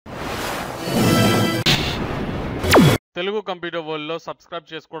Telugu computer వరల్డ్‌లో subscribe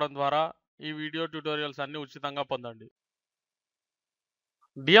చేసుకోవడం ద్వారా ఈ వీడియో ట్యుటోరియల్స్ అన్ని ఉచితంగా పొందండి.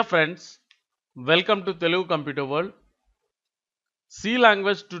 Dear friends, welcome to Telugu computer world. C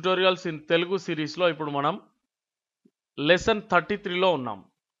language tutorials in Telugu సిరీస్లో ఇప్పుడు మనం లెసన్ 33లో ఉన్నాం.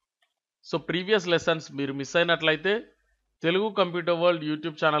 సో ప్రీవియస్ లెసన్స్ మీరు మిస్ అయినట్లయితే తెలుగు కంప్యూటర్ వరల్డ్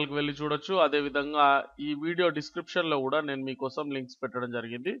యూట్యూబ్ ఛానల్కి వెళ్ళి చూడొచ్చు. అదేవిధంగా ఈ వీడియో డిస్క్రిప్షన్లో కూడా నేను మీకోసం లింక్స్ పెట్టడం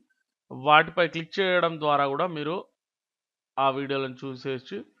జరిగింది. వాటిపై క్లిక్ చేయడం ద్వారా కూడా మీరు ఆ వీడియోలను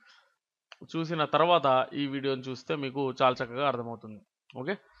చూసిన తర్వాత ఈ వీడియోని చూస్తే మీకు చాలా చక్కగా అర్థమవుతుంది.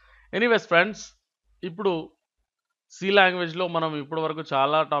 ఓకే, ఎనీవేస్ ఫ్రెండ్స్, ఇప్పుడు సి లాంగ్వేజ్లో మనం ఇప్పటి వరకు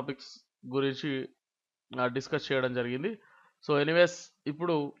చాలా టాపిక్స్ గురించి డిస్కస్ చేయడం జరిగింది. సో ఎనీవేస్,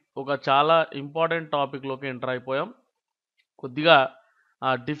 ఇప్పుడు ఒక చాలా ఇంపార్టెంట్ టాపిక్లోకి ఎంటర్ అయిపోయాం. కొద్దిగా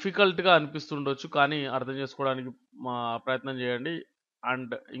డిఫికల్ట్గా అనిపిస్తుండొచ్చు, కానీ అర్థం చేసుకోవడానికి ప్రయత్నం చేయండి.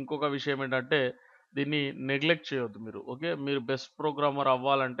 అండ్ ఇంకొక విషయం ఏంటంటే, దీన్ని నెగ్లెక్ట్ చేయొద్దు మీరు. ఓకే, మీరు బెస్ట్ ప్రోగ్రామర్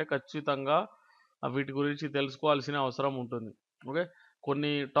అవ్వాలంటే ఖచ్చితంగా వీటి గురించి తెలుసుకోవాల్సిన అవసరం ఉంటుంది. ఓకే,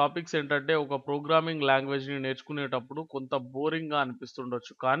 కొన్ని టాపిక్స్ ఏంటంటే ఒక ప్రోగ్రామింగ్ లాంగ్వేజ్ని నేర్చుకునేటప్పుడు కొంత బోరింగ్గా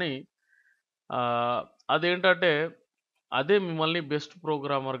అనిపిస్తుండొచ్చు, కానీ అదేంటంటే అదే మిమ్మల్ని బెస్ట్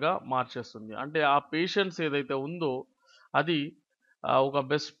ప్రోగ్రామర్గా మార్చేస్తుంది. అంటే ఆ పేషెన్స్ ఏదైతే ఉందో అది ఒక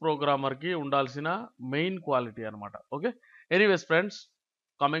బెస్ట్ ప్రోగ్రామర్కి ఉండాల్సిన మెయిన్ క్వాలిటీ అనమాట. Okay, anyways friends,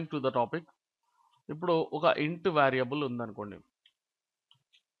 coming to the topic. ఇప్పుడు ఒక ఇంట్ వేరియబుల్ ఉందనుకోండి.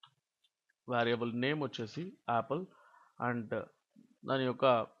 వేరియబుల్ నేమ్ వచ్చేసి యాపిల్ అండ్ దాని యొక్క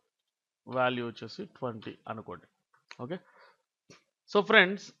వాల్యూ వచ్చేసి 20 అనుకోండి. ఓకే, సో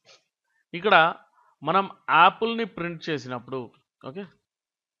ఫ్రెండ్స్, ఇక్కడ మనం యాపిల్ని ప్రింట్ చేసినప్పుడు, ఓకే,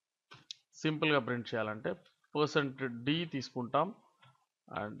 సింపుల్గా ప్రింట్ చేయాలంటే %d తీసుకుంటాం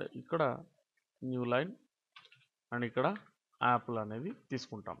అండ్ ఇక్కడ న్యూ లైన్ అండ్ ఇక్కడ యాపిల్ అనేది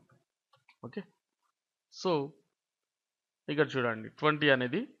తీసుకుంటాం. ఓకే, సో ఇక్కడ చూడండి 20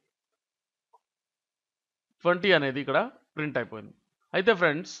 అనేది ఇక్కడ ప్రింట్ అయిపోయింది. అయితే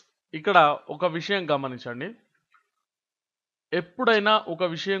ఫ్రెండ్స్, ఇక్కడ ఒక విషయం గమనించండి. ఎప్పుడైనా ఒక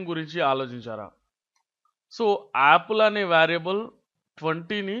విషయం గురించి ఆలోచించారా? సో యాపిల్ అనే వేరియబుల్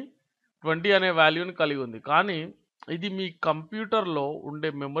 20 అనే వాల్యూని కలిగి ఉంది, కానీ ఇది మీ కంప్యూటర్లో ఉండే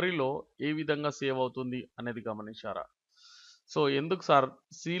మెమరీలో ఏ విధంగా సేవ్ అవుతుంది అనేది గమనించారా? సో ఎందుకు సార్,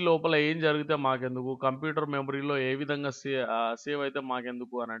 సి లోపల ఏం జరిగితే మాకెందుకు, కంప్యూటర్ మెమరీలో ఏ విధంగా సేవ్ అయితే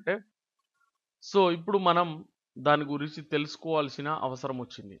మాకెందుకు అని అంటే, సో ఇప్పుడు మనం దాని గురించి తెలుసుకోవాల్సిన అవసరం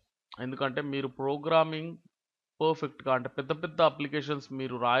వచ్చింది. ఎందుకంటే మీరు ప్రోగ్రామింగ్ పర్ఫెక్ట్గా, అంటే పెద్ద పెద్ద అప్లికేషన్స్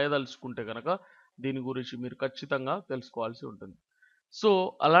మీరు రాయదలుచుకుంటే కనుక దీని గురించి మీరు ఖచ్చితంగా తెలుసుకోవాల్సి ఉంటుంది. సో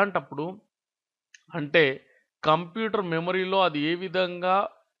అలాంటప్పుడు అంటే కంప్యూటర్ మెమరీలో అది ఏ విధంగా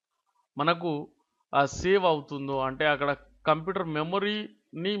మనకు సేవ్ అవుతుందో, అంటే అక్కడ కంప్యూటర్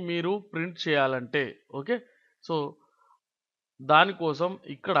మెమరీని మీరు ప్రింట్ చేయాలంటే, ఓకే, సో దానికోసం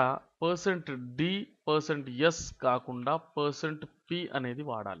ఇక్కడ %d %s కాకుండా %p అనేది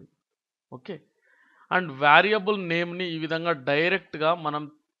వాడాలి. ఓకే, అండ్ వేరియబుల్ నేమ్ని ఈ విధంగా డైరెక్ట్గా మనం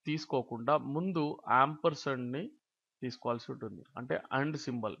తీసుకోకుండా ముందు యాంపర్సండ్ని తీసుకోవాల్సి ఉంటుంది, అంటే అండ్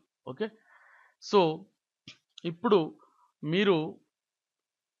సింబల్. ఓకే, సో ఇప్పుడు మీరు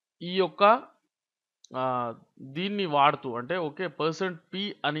ఈ యొక్క దీన్ని వాడుతూ, అంటే ఓకే %p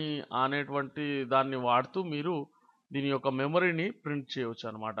అనేటువంటి దాన్ని వాడుతూ మీరు దీని యొక్క మెమరీని ప్రింట్ చేయవచ్చు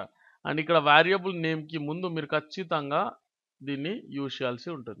అనమాట. అండ్ ఇక్కడ వేరియబుల్ నేమ్కి ముందు మీరు ఖచ్చితంగా దీన్ని యూజ్ చేయాల్సి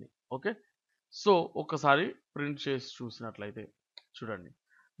ఉంటుంది. ఓకే, సో ఒకసారి ప్రింట్ చేసి చూసినట్లయితే చూడండి,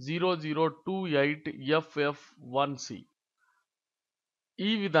 0028FF1C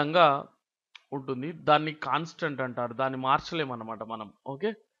ఈ విధంగా ఉంటుంది. దాన్ని కాన్స్టెంట్ అంటారు, దాన్ని మార్చలేమన్నమాట మనం.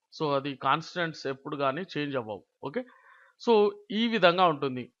 ఓకే, సో అది కాన్స్టెంట్స్ ఎప్పుడు కానీ చేంజ్ అవ్వవు. ఓకే, సో ఈ విధంగా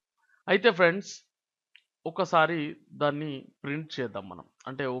ఉంటుంది. అయితే ఫ్రెండ్స్, ఒకసారి దాన్ని ప్రింట్ చేద్దాం మనం.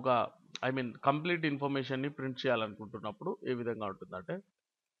 అంటే కంప్లీట్ ఇన్ఫర్మేషన్ని ప్రింట్ చేయాలనుకుంటున్నప్పుడు ఏ విధంగా ఉంటుందంటే,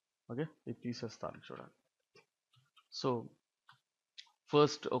 ఓకే, ఇది తీసేస్తాను చూడండి. సో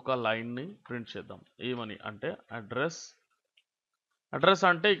ఫస్ట్ ఒక లైన్ని ప్రింట్ చేద్దాం. ఏమని అంటే అడ్రస్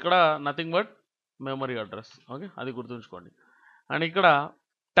అంటే ఇక్కడ nothing but memory address. Okay, అది గుర్తుంచుకోండి. అండ్ ఇక్కడ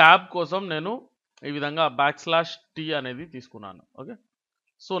ట్యాబ్ కోసం నేను ఈ విధంగా \t అనేది తీసుకున్నాను. ఓకే,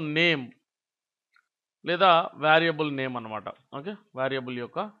 సో నేమ్ లేదా వేరియబుల్ నేమ్ అనమాట. ఓకే, వేరియబుల్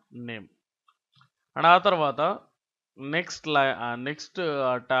యొక్క నేమ్. అండ్ ఆ తర్వాత నెక్స్ట్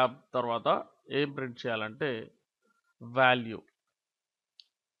ట్యాబ్ తర్వాత ఏం ప్రింట్ చేయాలంటే వాల్యూ.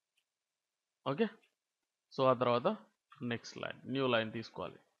 ఓకే, సో ఆ తర్వాత నెక్స్ట్ లైన్, న్యూ లైన్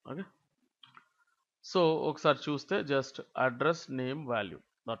తీసుకోవాలి. ఓకే, సో ఒకసారి చూస్తే just address name value,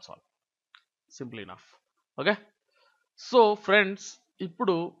 that's all, simple enough. Okay, so friends,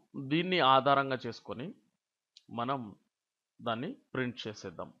 ఇప్పుడు దీన్ని ఆధారంగా చేసుకొని మనం దాన్ని ప్రింట్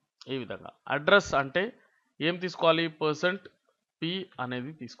చేసేద్దాం. ఈ విధంగా అడ్రస్ అంటే ఏం తీసుకోవాలి, పర్సెంట్ పి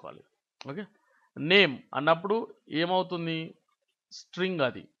అనేది తీసుకోవాలి. ఓకే, నేమ్ అన్నప్పుడు ఏమవుతుంది, స్ట్రింగ్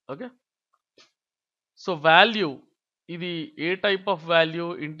అది. ఓకే, సో వాల్యూ ఇది ఏ type of value,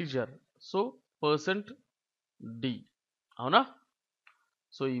 integer, so percent D. అవునా,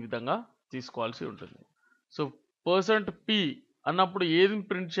 సో ఈ విధంగా తీసుకోవాల్సి ఉంటుంది. సో పర్సెంట్ పి అన్నప్పుడు ఏది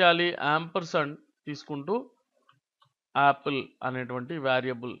ప్రింట్ చేయాలి, యాంపర్సండ్ తీసుకుంటూ యాపిల్ అనేటువంటి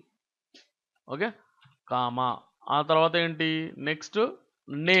వేరియబుల్. ఓకే, కామా, ఆ తర్వాత ఏంటి, నెక్స్ట్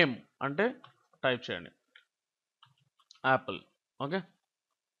నేమ్ అంటే టైప్ చేయండి Apple. Okay,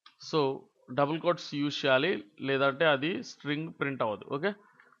 so double quotes use చేయాలి, లేదంటే అది స్ట్రింగ్ ప్రింట్ అవ్వదు. ఓకే,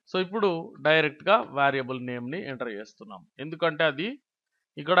 సో ఇప్పుడు డైరెక్ట్గా వేరియబుల్ నేమ్ని ఎంటర్ చేస్తున్నాం, ఎందుకంటే అది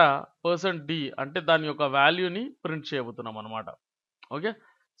ఇక్కడ పర్సెంట్ డి అంటే దాని యొక్క వాల్యూని ప్రింట్ చేయబోతున్నాం అనమాట. ఓకే,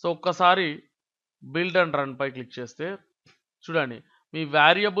 సో ఒక్కసారి build and run pi click చేస్తే చూడండి, మీ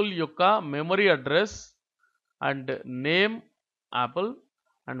వేరియబుల్ యొక్క memory address and name Apple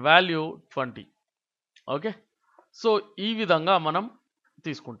and value 20. Okay, so ఈ విధంగా మనం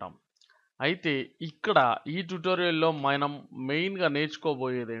తీసుకుంటాం. అయితే ఇక్కడ ఈ ట్యుటోరియల్లో మనం మెయిన్గా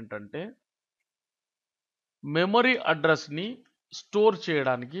నేర్చుకోబోయేది ఏంటంటే, మెమరీ అడ్రస్ని స్టోర్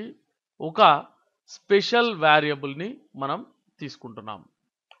చేయడానికి ఒక స్పెషల్ వేరియబుల్ని మనం తీసుకుంటున్నాం.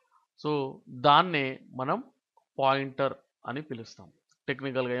 సో దాన్నే మనం పాయింటర్ అని పిలుస్తాం.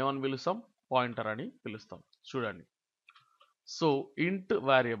 టెక్నికల్గా ఏమని పిలుస్తాం, పాయింటర్ అని పిలుస్తాం. చూడండి, సో ఇంట్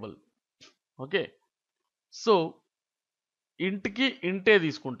వేరియబుల్. ఓకే, సో ఇంట్కి ఇంటే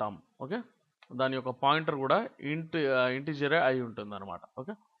తీసుకుంటాం. ఓకే, దాని యొక్క పాయింటర్ కూడా ఇంటిజరే అయి ఉంటుంది అనమాట.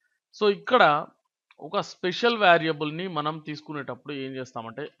 ఓకే, సో ఇక్కడ ఒక స్పెషల్ వేరియబుల్ని మనం తీసుకునేటప్పుడు ఏం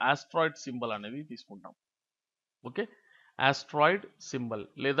చేస్తామంటే ఆస్ట్రాయిడ్ సింబల్ అనేది తీసుకుంటాం. ఓకే, ఆస్ట్రాయిడ్ సింబల్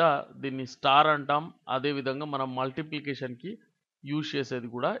లేదా దీన్ని స్టార్ అంటాం. అదేవిధంగా మనం మల్టిప్లికేషన్కి యూజ్ చేసేది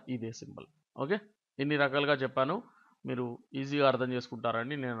కూడా ఇదే సింబల్. ఓకే, ఇన్ని రకాలుగా చెప్పాను, మీరు ఈజీగా అర్థం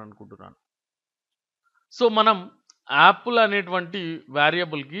చేసుకుంటారని నేను అనుకుంటున్నాను. సో మనం యాపిల్ అనేటువంటి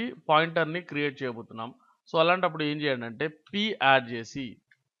వేరియబుల్కి పాయింటర్ని క్రియేట్ చేయబోతున్నాం. సో అలాంటప్పుడు ఏం చేయండి అంటే పి యాడ్ చేసి,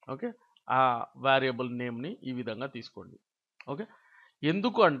 ఓకే, ఆ వేరియబుల్ నేమ్ని ఈ విధంగా తీసుకోండి. ఓకే,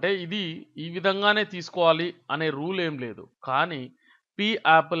 ఎందుకు అంటే ఇది ఈ విధంగానే తీసుకోవాలి అనే రూల్ ఏం లేదు, కానీ పి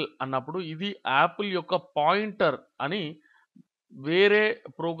యాపిల్ అన్నప్పుడు ఇది యాపిల్ యొక్క పాయింటర్ అని వేరే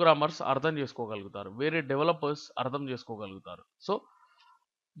ప్రోగ్రామర్స్ అర్థం చేసుకోగలుగుతారు, వేరే డెవలపర్స్ అర్థం చేసుకోగలుగుతారు. So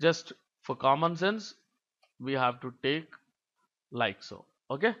just for common sense we have to take like so.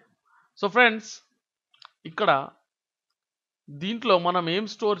 Okay, so friends, ఇక్కడ దీంట్లో మనం ఏం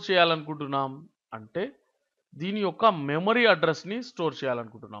స్టోర్ చేయాలనుకుంటున్నాం అంటే దీని యొక్క మెమరీ అడ్రస్ని స్టోర్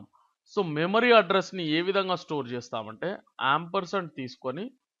చేయాలనుకుంటున్నాం. సో మెమరీ అడ్రస్ని ఏ విధంగా స్టోర్ చేస్తామంటే యాంపర్సండ్ తీసుకొని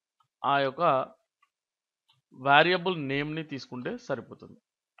ఆ యొక్క వేరియబుల్ నేమ్ని తీసుకుంటే సరిపోతుంది.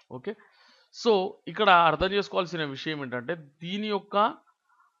 ఓకే, సో ఇక్కడ అర్థం చేసుకోవాల్సిన విషయం ఏంటంటే దీని యొక్క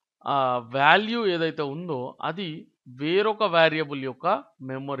వాల్యూ ఏదైతే ఉందో అది వేరొక వేరియబుల్ యొక్క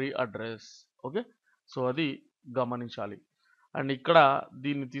మెమరీ అడ్రస్. ఓకే, సో అది గమనించాలి. అండ్ ఇక్కడ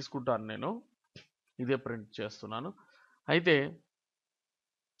దీన్ని తీసుకుంటాను, నేను ఇదే ప్రింట్ చేస్తున్నాను. అయితే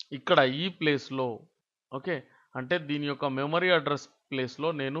ఇక్కడ ఈ ప్లేస్లో, ఓకే, అంటే దీని యొక్క మెమరీ అడ్రస్ ప్లేస్లో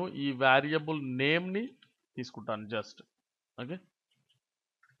నేను ఈ వేరియబుల్ నేమ్ని తీసుకుంటాను జస్ట్. ఓకే,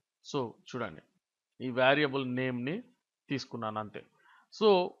 సో చూడండి, ఈ వేరియబుల్ నేమ్ని తీసుకున్నాను అంతే. సో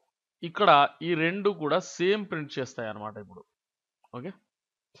ఇక్కడ ఈ రెండు కూడా సేమ్ ప్రింట్ చేస్తాయి అన్నమాట ఇప్పుడు. ఓకే,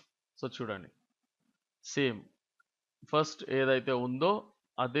 సో చూడండి, సేమ్ ఫస్ట్ ఏదైతే ఉందో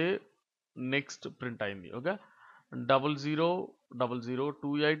అదే నెక్స్ట్ ప్రింట్ అయింది. Okay,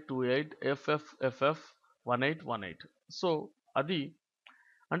 00002828 FF1818. సో అది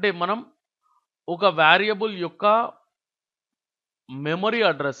అంటే మనం ఒక వేరియబుల్ యొక్క మెమరీ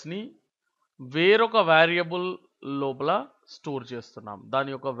అడ్రస్ని వేరొక వేరియబుల్ లోపల స్టోర్ చేస్తున్నాం దాని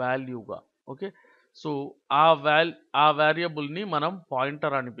యొక్క వాల్యూగా. ఓకే, సో ఆ వేరియబుల్ని మనం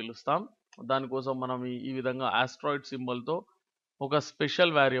పాయింటర్ అని పిలుస్తాం. దానికోసం మనం ఈ విధంగా ఆస్ట్రాయిడ్ సింబల్తో ఒక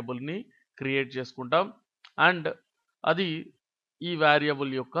స్పెషల్ వేరియబుల్ని క్రియేట్ చేసుకుంటాం. అండ్ అది ఈ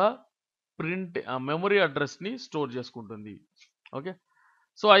వేరియబుల్ యొక్క ప్రింట్ మెమరీ అడ్రస్ని స్టోర్ చేసుకుంటుంది. ఓకే,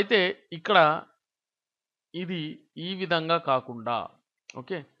 సో అయితే ఇక్కడ ఇది ఈ విధంగా కాకుండా,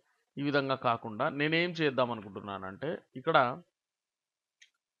 ఓకే, ఈ విధంగా కాకుండా నేనేం చేద్దాం అనుకుంటున్నానంటే ఇక్కడ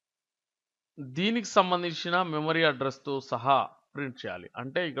దీనికి సంబంధించిన మెమరీ అడ్రస్తో సహా ప్రింట్ చేయాలి.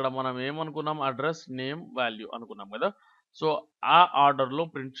 అంటే ఇక్కడ మనం ఏమనుకున్నాం, అడ్రస్ నేమ్ వాల్యూ అనుకున్నాం కదా. సో ఆ ఆర్డర్లో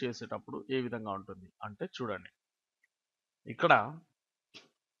ప్రింట్ చేసేటప్పుడు ఏ విధంగా ఉంటుంది అంటే చూడండి, ఇక్కడ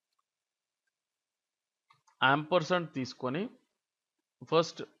యాంపర్సండ్ తీసుకొని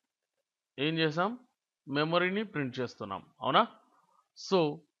ఫస్ట్ ఏం చేసాం, మెమరీని ప్రింట్ చేస్తున్నాం, అవునా? సో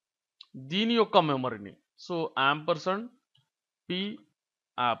దీని యొక్క మెమరీని, సో యాంపర్సండ్ పి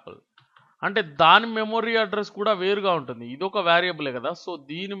యాపిల్ అంటే దాని మెమరీ అడ్రస్ కూడా వేరుగా ఉంటుంది. ఇదొక వేరియబులే కదా, సో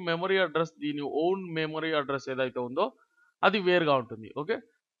దీని మెమరీ అడ్రస్, దీని ఓన్ మెమరీ అడ్రస్ ఏదైతే ఉందో అది వేరుగా ఉంటుంది. ఓకే,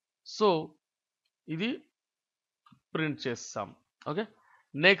 సో ఇది ప్రింట్ చేస్తాం. ఓకే,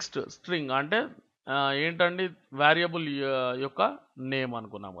 నెక్స్ట్ స్ట్రింగ్ అంటే ఏంటండి, వేరియబుల్ యొక్క నేమ్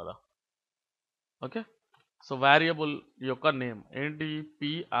అనుకున్నాం కదా. ఓకే, సో వేరియబుల్ యొక్క నేమ్ ఏంటి,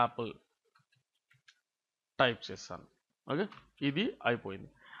 పి యాపిల్ టైప్ చేస్తాను. ఓకే, ఇది అయిపోయింది.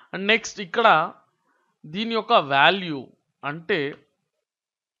 అండ్ నెక్స్ట్ ఇక్కడ దీని యొక్క వాల్యూ అంటే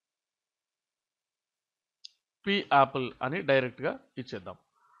పి యాపిల్ అని డైరెక్ట్గా ఇచ్చేద్దాం.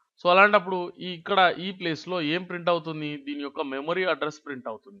 సో అలాంటప్పుడు ఇక్కడ ఈ ప్లేస్లో ఏం ప్రింట్ అవుతుంది, దీని యొక్క మెమరీ అడ్రస్ ప్రింట్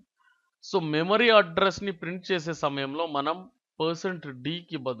అవుతుంది. సో మెమరీ అడ్రస్ని ప్రింట్ చేసే సమయంలో మనం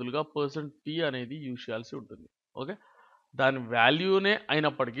 %d బదులుగా %p అనేది యూజ్ చేయాల్సి ఉంటుంది. ఓకే, దాని వాల్యూనే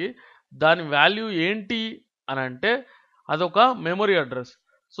అయినప్పటికీ దాని వాల్యూ ఏంటి అని అంటే అదొక మెమరీ అడ్రస్.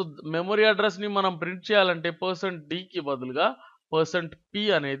 సో మెమరీ అడ్రస్ని మనం ప్రింట్ చేయాలంటే %d బదులుగా %p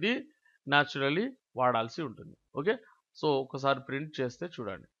అనేది న్యాచురలీ వాడాల్సి ఉంటుంది. ఓకే, సో ఒకసారి ప్రింట్ చేస్తే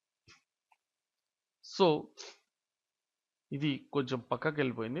చూడండి. సో ఇది కొంచెం పక్కకి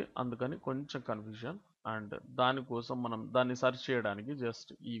వెళ్ళిపోయింది, అందుకని కొంచెం కన్ఫ్యూజన్. అండ్ దానికోసం మనం దాన్ని సెర్చ్ చేయడానికి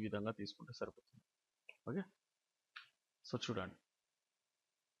జస్ట్ ఈ విధంగా తీసుకుంటే సరిపోతుంది. ఓకే, సో చూడండి.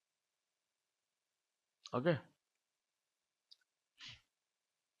 ఓకే,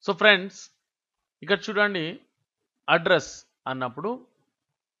 సో ఫ్రెండ్స్ ఇక్కడ చూడండి, అడ్రస్ అన్నప్పుడు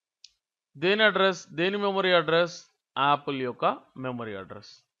దేని అడ్రస్, దేని మెమరీ అడ్రస్, యాపిల్ యొక్క memory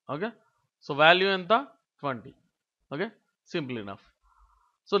address. Okay, so value ఎంత, 20. Okay, simple enough.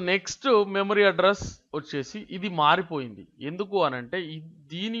 So next memory address వచ్చేసి ఇది మారిపోయింది. ఎందుకు అనంటే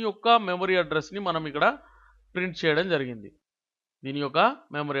దీని యొక్క మెమరీ అడ్రస్ని మనం ఇక్కడ ప్రింట్ చేయడం జరిగింది. దీని యొక్క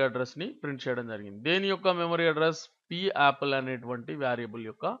మెమరీ అడ్రస్ని ప్రింట్ చేయడం జరిగింది. దేని యొక్క మెమరీ అడ్రస్, పి యాపిల్ అనేటువంటి వేరియబుల్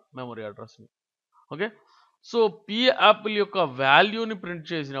యొక్క memory అడ్రస్ని. Okay, so P Apple యొక్క వాల్యూని ప్రింట్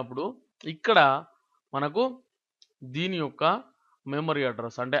చేసినప్పుడు ఇక్కడ మనకు దీని యొక్క మెమరీ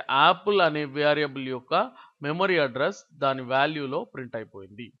అడ్రస్ అంటే యాపిల్ అనే వేరియబుల్ యొక్క మెమరీ అడ్రస్ దాని వాల్యూలో ప్రింట్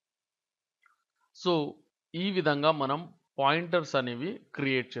అయిపోయింది. సో ఈ విధంగా మనం పాయింటర్స్ అనేవి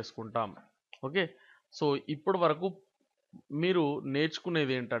క్రియేట్ చేసుకుంటాం. ఓకే, సో ఇప్పటి వరకు మీరు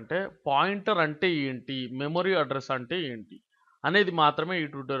నేర్చుకునేది ఏంటంటే పాయింటర్ అంటే ఏంటి, మెమరీ అడ్రస్ అంటే ఏంటి అనేది మాత్రమే ఈ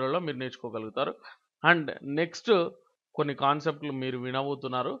ట్యూటోరియల్లో మీరు నేర్చుకోగలుగుతారు. అండ్ నెక్స్ట్ కొన్ని కాన్సెప్ట్లు మీరు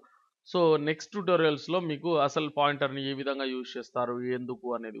వినబోతున్నారు. సో నెక్స్ట్ ట్యూటోరియల్స్లో మీకు అసలు పాయింటర్ని ఏ విధంగా యూజ్ చేస్తారు, ఎందుకు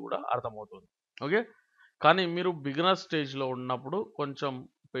అనేది కూడా అర్థమవుతుంది. ఓకే, కానీ మీరు బిగినర్ స్టేజ్లో ఉన్నప్పుడు కొంచెం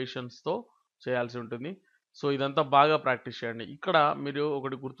పేషెన్స్తో చేయాల్సి ఉంటుంది. సో ఇదంతా బాగా ప్రాక్టీస్ చేయండి. ఇక్కడ మీరు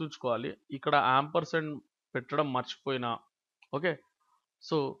ఒకటి గుర్తుంచుకోవాలి, ఇక్కడ యాంపర్సెంట్ పెట్టడం మర్చిపోయినా, ఓకే,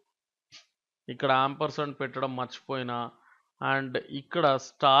 సో ఇక్కడ యాంపర్సెంట్ పెట్టడం మర్చిపోయినా అండ్ ఇక్కడ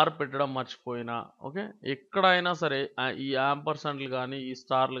స్టార్ పెట్టడం మర్చిపోయినా, ఓకే, ఎక్కడైనా సరే ఈ యాంపర్సెంట్లు కానీ ఈ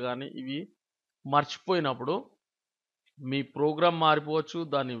స్టార్లు కానీ ఇవి మర్చిపోయినప్పుడు మీ ప్రోగ్రామ్ మారిపోవచ్చు,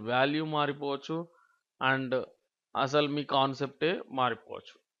 దాని వాల్యూ మారిపోవచ్చు అండ్ అసలు మీ కాన్సెప్టే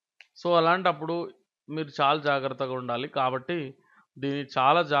మారిపోవచ్చు. సో అలాంటప్పుడు మీరు చాలా జాగ్రత్తగా ఉండాలి. కాబట్టి దీన్ని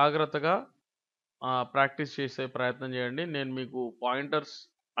చాలా జాగ్రత్తగా ప్రాక్టీస్ చేసే ప్రయత్నం చేయండి. నేను మీకు పాయింటర్స్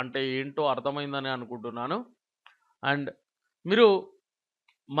అంటే ఏంటో అర్థమైందని అనుకుంటున్నాను. అండ్ మీరు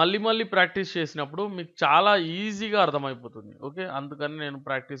మళ్ళీ మళ్ళీ ప్రాక్టీస్ చేసినప్పుడు మీకు చాలా ఈజీగా అర్థమైపోతుంది. ఓకే, అందుకని నేను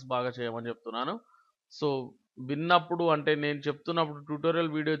ప్రాక్టీస్ బాగా చేయమని చెప్తున్నాను. సో విన్నప్పుడు అంటే నేను చెప్తున్నప్పుడు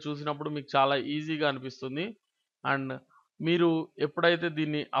ట్యూటోరియల్ వీడియో చూసినప్పుడు మీకు చాలా ఈజీగా అనిపిస్తుంది. అండ్ మీరు ఎప్పుడైతే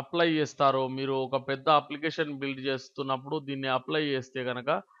దీన్ని అప్లై చేస్తారో, మీరు ఒక పెద్ద అప్లికేషన్ బిల్డ్ చేస్తున్నప్పుడు దీన్ని అప్లై చేస్తే కనుక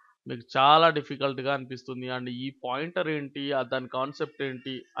మీకు చాలా డిఫికల్ట్గా అనిపిస్తుంది. అండ్ ఈ పాయింటర్ ఏంటి, దాని కాన్సెప్ట్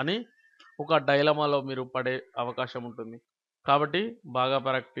ఏంటి అని ఒక డైలమాలో మీరు పడే అవకాశం ఉంటుంది. కాబట్టి బాగా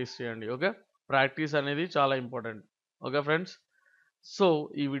ప్రాక్టీస్ చేయండి. ఓకే, ప్రాక్టీస్ అనేది చాలా ఇంపార్టెంట్. ఓకే ఫ్రెండ్స్, సో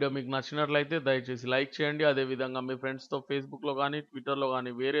ఈ వీడియో మీకు నచ్చినట్లయితే దయచేసి లైక్ చేయండి. అదేవిధంగా మీ ఫ్రెండ్స్తో ఫేస్బుక్లో కానీ ట్విట్టర్లో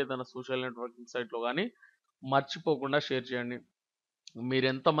కానీ వేరే ఏదైనా సోషల్ నెట్వర్కింగ్ సైట్లో కానీ మర్చిపోకుండా షేర్ చేయండి. మీరు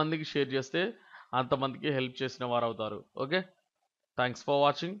ఎంతమందికి షేర్ చేస్తే అంతమందికి హెల్ప్ చేసిన వారు అవుతారు. Okay, thanks for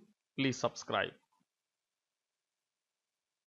watching. Please subscribe.